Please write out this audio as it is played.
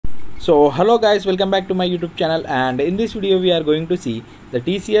So hello guys, welcome back to my YouTube channel, and in this video we are going to see the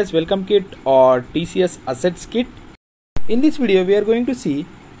TCS welcome kit or TCS Assets kit. In this video we are going to see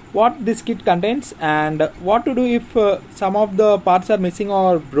what this kit contains and what to do if some of the parts are missing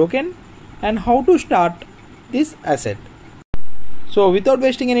or broken, and how to start this asset. So without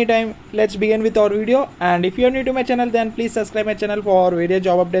wasting any time, let's begin with our video. And if you are new to my channel, then please subscribe my channel for various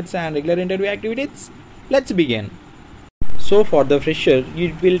job updates and regular interview activities. Let's begin. So for the fresher,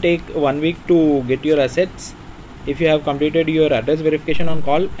 it will take 1 week to get your assets if you have completed your address verification on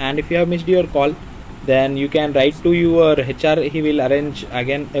call, and if you have missed your call, then you can write to your HR. He will arrange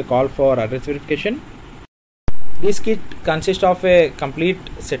again a call for address verification. This kit consists of a complete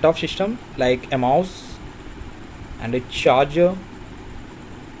set of system like a mouse and a charger,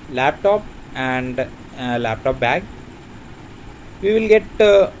 laptop and a laptop bag. We will get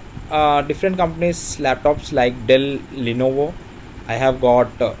different companies laptops like Dell, Lenovo. I have got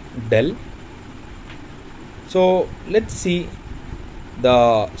Dell. So let's see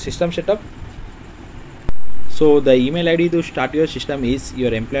the system setup. So the email ID to start your system is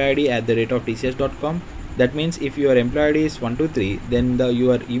your employee ID @tcs.com. That means if your employee ID is 123, then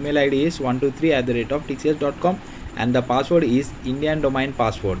your email ID is 123 @tcs.com, and the password is Indian domain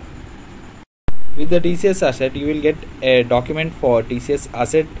password. With the TCS asset, you will get a document for TCS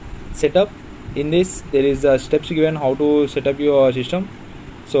asset setup. In this, there is steps given how to set up your system.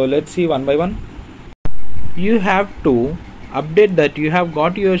 So let's see one by one. You have to update that you have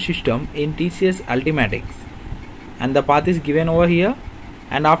got your system in TCS ultimatix, and the path is given over here.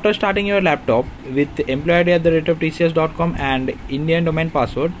 And after starting your laptop with employee @tcs.com and Indian domain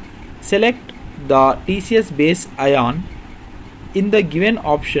password, select the TCS base ION in the given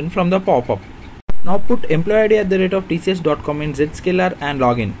option from the pop-up. Now put employee @tcs.com in zscaler and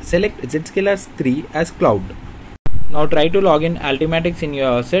login. Select zscaler 3 as cloud. Now try to log in ultimatix in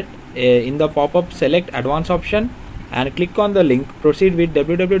your asset. In the pop-up, select advanced option and click on the link. Proceed with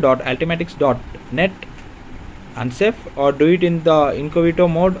www.ultimatix.net. Unsafe, or do it in the incognito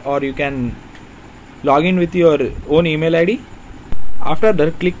mode, or you can log in with your own email ID. After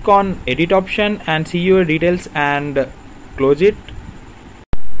that, click on edit option and see your details and close it.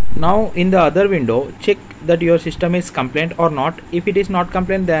 Now in the other window, check that your system is compliant or not. If it is not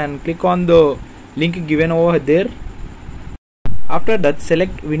compliant, then click on the link given over there. After that,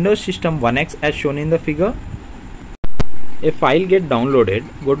 select Windows System 1X as shown in the figure. A file get downloaded.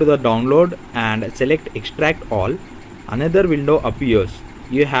 Go to the download and select extract all. Another window appears.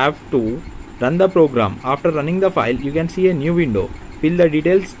 You have to run the program. After running the file, you can see a new window. Fill the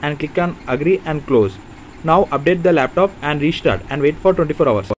details and click on agree and close. Now update the laptop and restart and wait for 24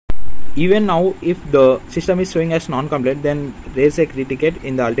 hours. Even now, if the system is showing as non-compliant, then raise a ticket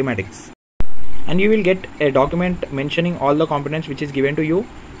in the ultimatix, and you will get a document mentioning all the components which is given to you.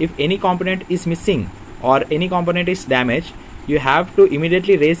 If any component is missing or any component is damaged, you have to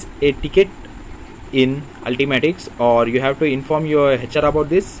immediately raise a ticket in ultimatix, or you have to inform your HR about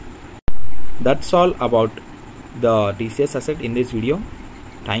this. That's all about the TCS asset in this video.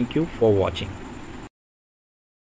 Thank you for watching.